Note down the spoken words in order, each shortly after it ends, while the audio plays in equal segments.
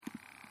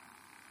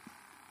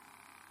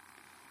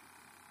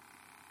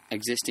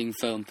Existing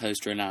film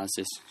poster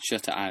analysis,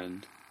 Shutter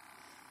Island.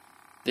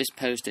 This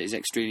poster is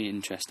extremely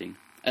interesting.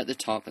 At the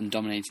top and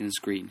dominating the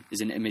screen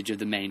is an image of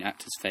the main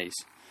actor's face.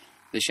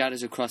 The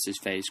shadows across his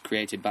face,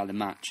 created by the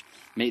match,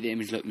 make the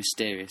image look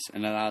mysterious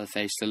and allow the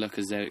face to look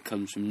as though it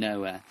comes from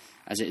nowhere,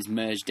 as it is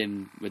merged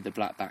in with the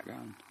black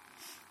background.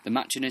 The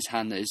match in his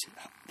hand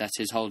that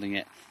is holding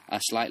it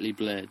are slightly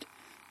blurred.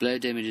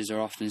 Blurred images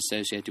are often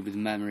associated with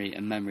memory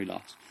and memory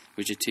loss,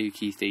 which are two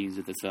key themes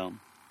of the film.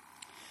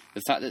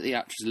 The fact that the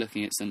actor is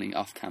looking at something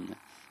off-camera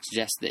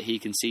suggests that he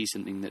can see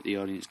something that the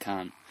audience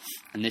can't,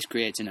 and this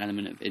creates an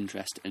element of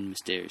interest and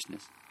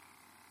mysteriousness.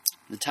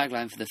 The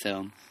tagline for the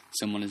film,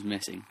 "Someone is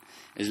Missing,"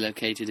 is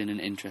located in an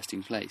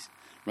interesting place,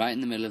 right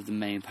in the middle of the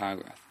main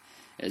paragraph.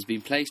 It has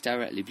been placed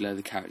directly below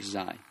the character's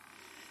eye.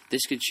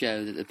 This could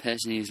show that the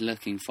person he is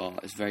looking for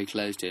is very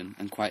close to him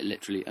and quite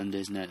literally under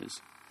his nose.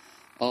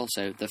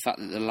 Also, the fact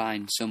that the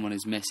line "someone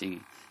is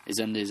missing" is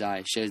under his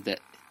eye shows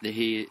that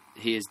he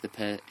is the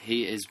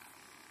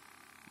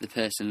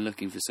person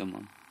looking for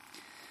someone.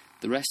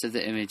 The rest of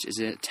the image is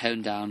a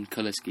toned-down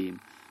colour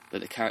scheme,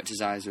 but the character's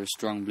eyes are a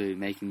strong blue,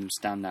 making them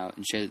stand out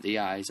and show that the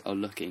eyes, or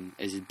looking,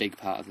 is a big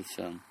part of the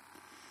film.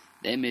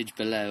 The image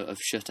below of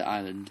Shutter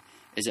Island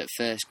is at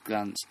first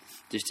glance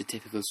just a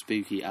typical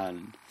spooky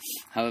island.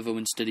 However,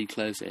 when studied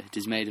closer, it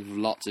is made of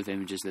lots of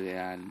images of the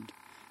island.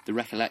 The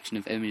recollection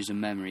of images and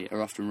memory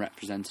are often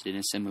represented in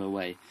a similar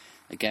way,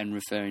 again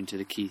referring to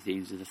the key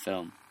themes of the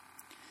film.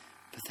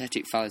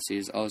 Pathetic fallacy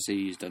is also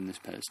used on this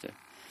poster,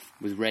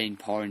 with rain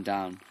pouring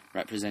down,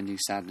 representing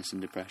sadness and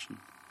depression.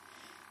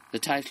 The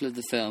title of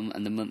the film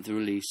and the month of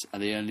release are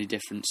the only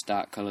different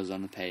stark colours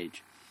on the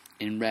page.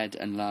 In red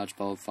and large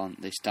bold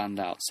font, they stand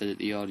out so that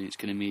the audience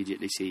can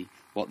immediately see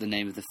what the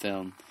name of the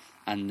film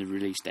and the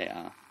release date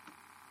are.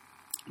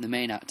 The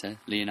main actor,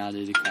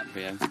 Leonardo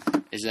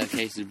DiCaprio, is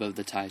located above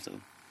the title.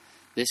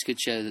 This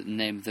could show that the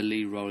name of the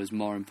lead role is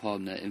more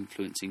important at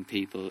influencing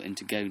people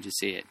into going to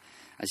see it,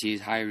 as he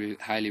is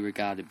highly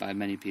regarded by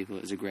many people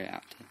as a great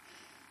actor,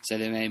 so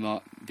they may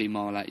be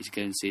more likely to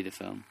go and see the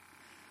film.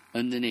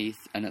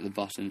 Underneath and at the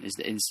bottom is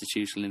the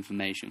institutional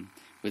information,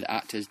 with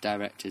actors,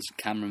 directors,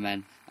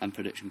 cameramen and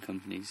production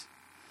companies.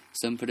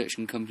 Some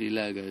production company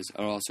logos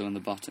are also on the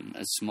bottom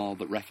as small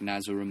but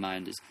recognisable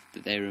reminders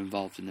that they are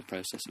involved in the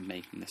process of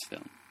making this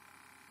film.